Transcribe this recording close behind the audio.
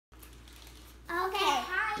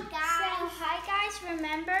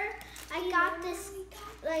remember? I got this,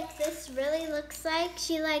 like this really looks like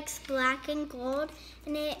she likes black and gold,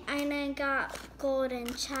 and I got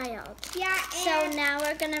golden child. Yeah. So now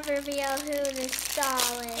we're gonna reveal who this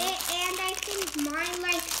doll is. And I think mine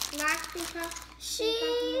likes black because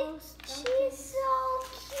she's so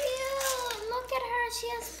cute. Look at her. She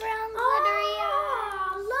has brown glittery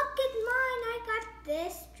eyes. Look at mine. I got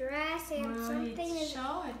this dress and something is.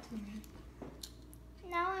 Show it to me.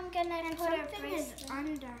 Now I'm gonna put her something is bracelet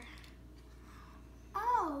under.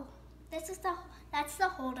 Oh, that's the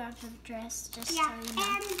holder of the dress. Just so you know.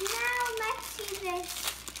 And now let's see this.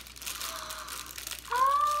 Oh,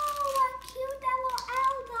 a cute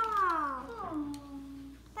little doll.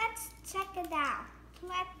 Let's check it out.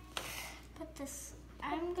 Let's put this.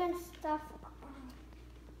 I'm gonna stuff.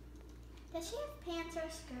 Does she have pants or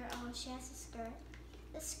a skirt? Oh, she has a skirt.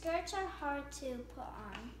 The skirts are hard to put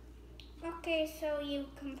on. Okay, so you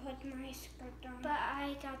can put my skirt on. But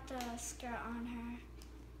I got the skirt on her.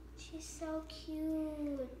 She's so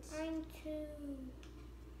cute. Mine too.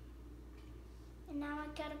 And now I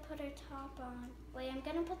gotta put her top on. Wait, I'm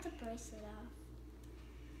gonna put the bracelet off.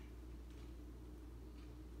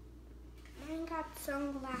 Mine got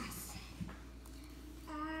sunglasses.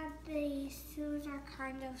 The shoes are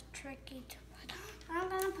kind of tricky to put on. I'm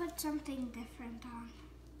gonna put something different on.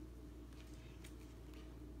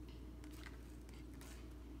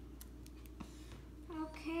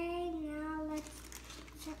 Okay, now let's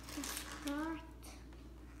check the skirt.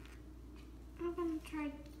 I'm gonna try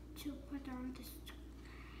to put on the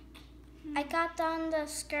skirt. I got on the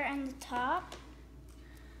skirt and the top.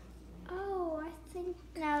 Oh, I think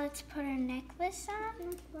now let's put her necklace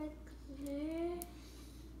on. Like this.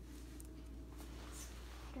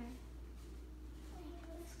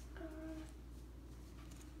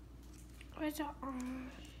 Where's her arm?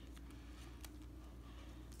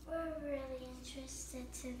 We're really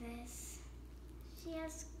interested to this. She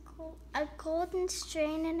has a golden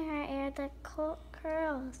strain in her hair that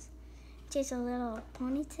curls. She has a little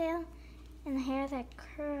ponytail and hair that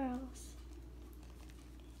curls.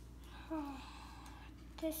 Oh,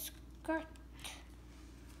 this skirt.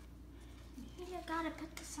 You gotta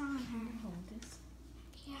put this on her. Hold this.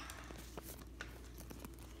 Yeah.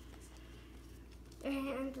 The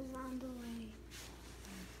hand is on the way.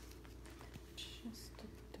 Just the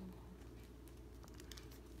door.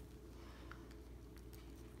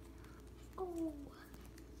 Oh.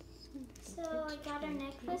 So I got her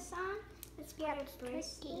necklace on. Let's get her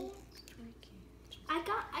bracelet.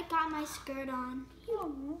 I got my skirt on.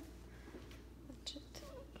 Oh. Watch it.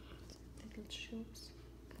 Little shoes.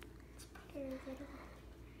 Let's put her little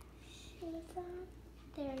shoes on.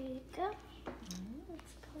 There you go.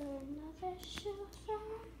 Let's put another shoes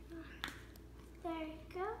on. There you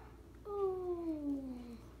go. Ooh,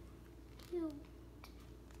 cute.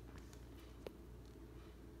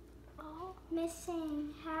 Oh,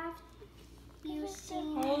 missing. Have you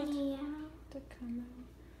seen any? The camera.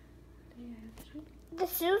 Yeah. The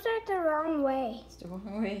shoes are the wrong way. It's the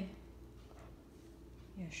wrong way.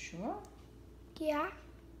 You sure? Yeah.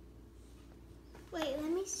 Wait,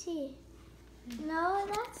 let me see. No,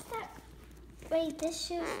 that's the. Wait, this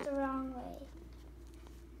shoe's the wrong way.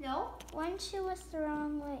 No, one shoe was the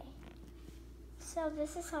wrong way. So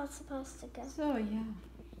this is how it's supposed to go. So yeah.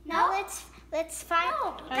 Now let's find.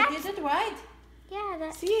 No, I did it right. Yeah,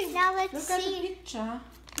 that's. See. Now let's Look see. at the picture.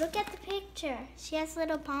 Look at the picture. She has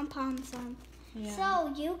little pom poms on. Yeah.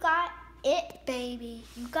 So you got it, baby.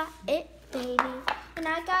 You got it, baby. And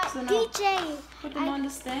I got So now DJ. Put them on the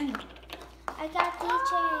stand. I got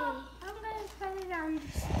DJ. I'm gonna put it on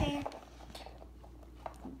the stand.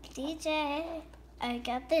 DJ. I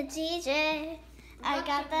got the DJ. I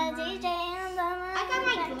got the DJ. I got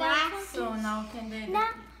my glasses. So now can they?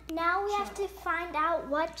 Now we have to find out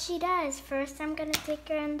what she does. First, I'm gonna take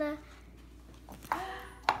her in the.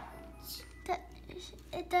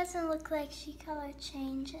 It doesn't look like she color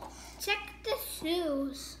changes. Check the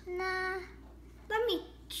shoes. Nah. Let me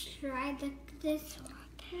try this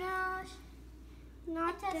one. No.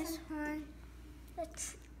 Not It this doesn't. one.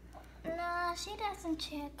 No, she doesn't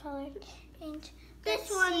change color change. This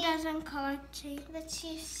one doesn't color change. Let's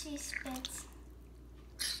see if she spits.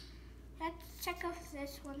 Let's check if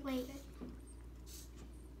this one. Wait.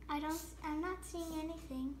 I'm not seeing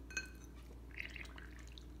anything.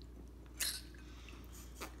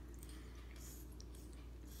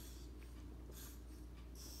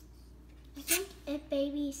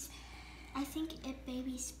 I think it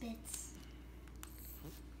baby spits.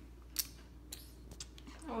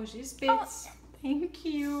 Oh, she spits. Thank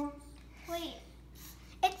you. Wait,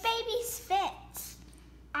 it baby spits.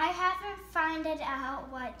 I haven't found out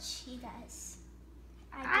what she does.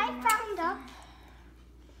 I found up.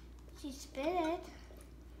 She spit it.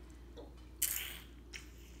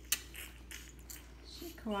 Is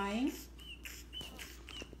she crying?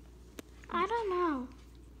 I don't know.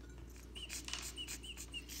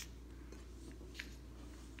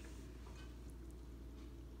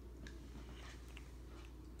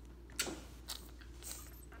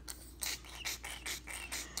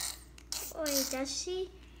 Wait, does she?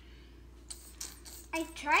 I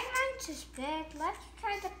tried mine to spit. Let's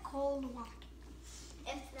try the cold one.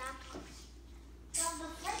 If that works. Well, the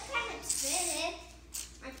first time it spit it,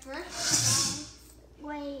 my first time.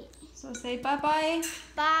 Wait. So say bye-bye.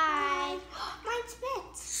 Bye.